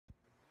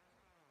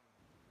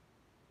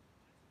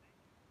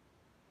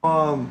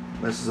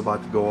This is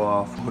about to go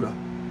off. Hold up.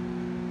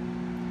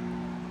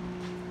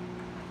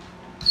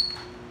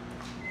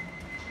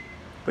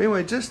 But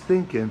anyway, just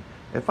thinking,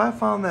 if I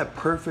found that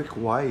perfect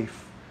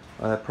wife,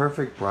 that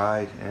perfect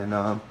bride,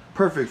 and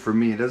perfect for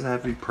me. It doesn't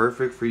have to be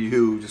perfect for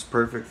you, just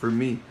perfect for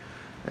me.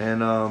 And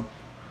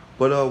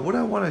but would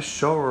I want to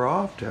show her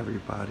off to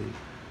everybody,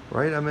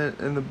 right? I mean,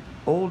 in the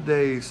old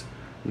days,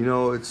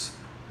 it's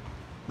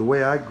the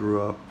way I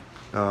grew up.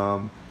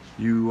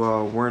 You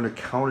weren't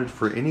accounted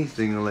for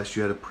anything unless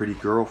you had a pretty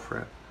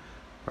girlfriend,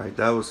 right?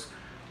 That was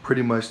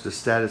pretty much the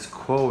status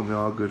quo in the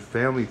all good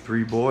family.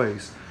 Three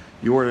boys.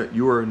 You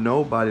were a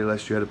nobody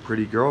unless you had a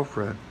pretty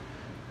girlfriend.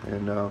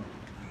 And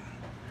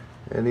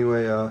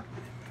anyway,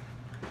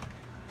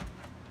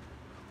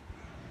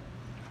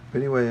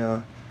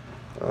 anyway,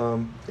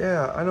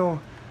 yeah, I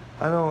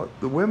know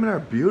the women are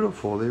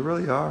beautiful. They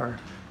really are.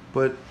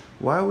 But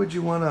why would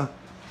you want to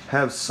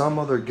have some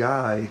other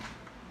guy,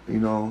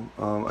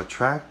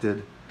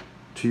 attracted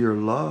to your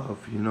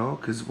love?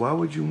 Because why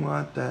would you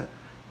want that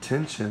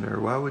tension, or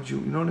why would you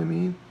know what I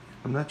mean?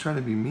 I'm not trying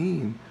to be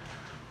mean,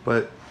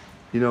 but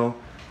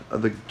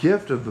the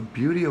gift of the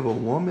beauty of a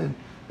woman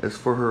is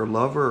for her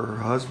lover or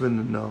her husband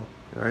to know,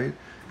 right?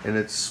 And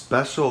it's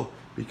special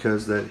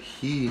because that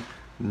he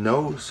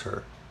knows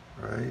her,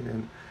 right?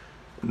 And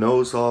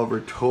knows all of her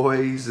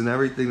toys and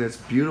everything that's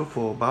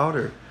beautiful about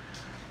her.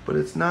 But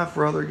it's not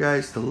for other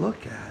guys to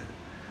look at.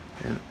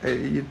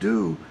 And you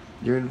do,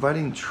 you're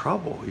inviting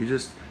trouble. You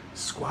just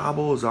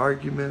squabbles,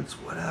 arguments,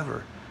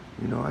 whatever.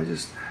 I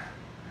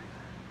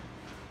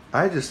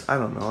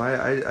don't know.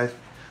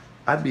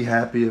 I'd be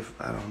happy if,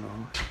 I don't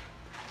know.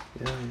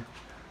 Yeah,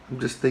 I'm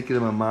just thinking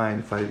in my mind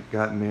if I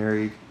got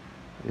married,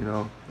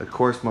 of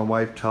course my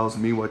wife tells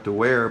me what to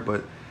wear,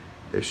 but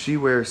if she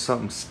wears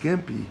something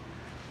skimpy,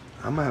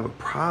 I'm gonna have a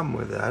problem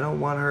with it. I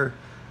don't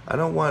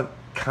want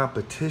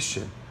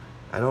competition.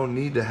 I don't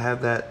need to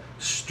have that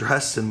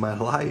stress in my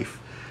life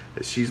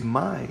that she's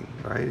mine,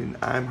 right? And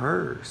I'm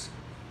hers.